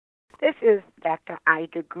This is Dr.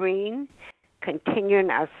 Ida Greene, continuing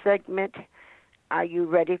our segment, Are You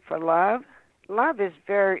Ready for Love? Love is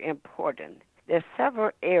very important. There's several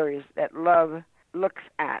areas that love looks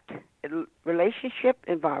at. Relationship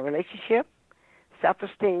involves relationship,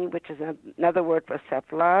 self-esteem, which is another word for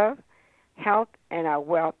self-love, health, and our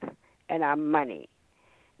wealth, and our money.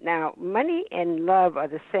 Now, money and love are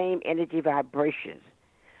the same energy vibrations.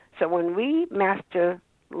 So when we master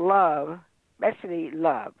love, especially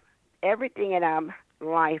love, everything in our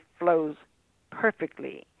life flows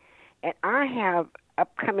perfectly. And I have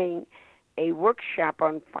upcoming a workshop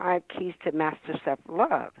on 5 keys to master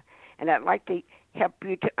self-love. And I'd like to help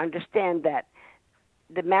you to understand that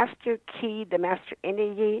the master key, the master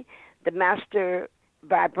energy, the master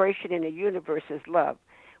vibration in the universe is love.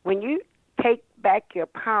 When you take back your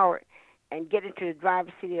power and get into the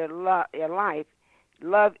driver's seat of your life,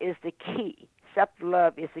 love is the key.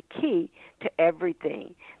 Self-love is the key to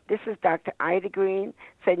everything. This is Dr. Ida Greene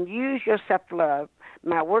saying use your self-love.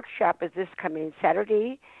 My workshop is this coming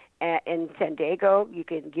Saturday in San Diego. You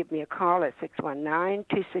can give me a call at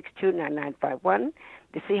 619-262-9951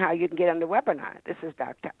 to see how you can get on the webinar. This is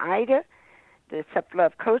Dr. Ida, the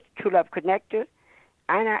self-love coach, true love connector.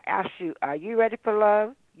 And I ask you, are you ready for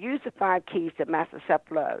love? Use the 5 keys to master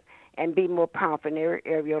self-love and be more powerful in every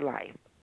area of your life.